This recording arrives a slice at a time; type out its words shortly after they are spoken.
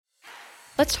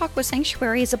Let's Talk with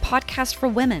Sanctuary is a podcast for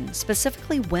women,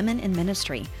 specifically women in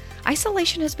ministry.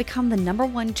 Isolation has become the number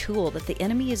one tool that the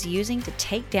enemy is using to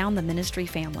take down the ministry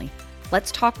family.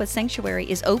 Let's Talk with Sanctuary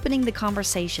is opening the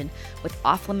conversation with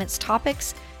off-limits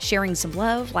topics, sharing some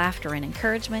love, laughter, and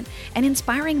encouragement, and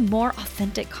inspiring more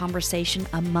authentic conversation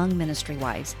among ministry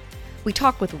wives. We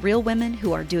talk with real women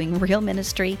who are doing real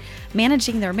ministry,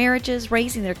 managing their marriages,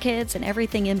 raising their kids, and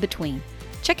everything in between.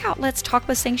 Check out Let's Talk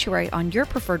with Sanctuary on your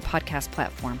preferred podcast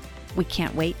platform. We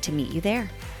can't wait to meet you there.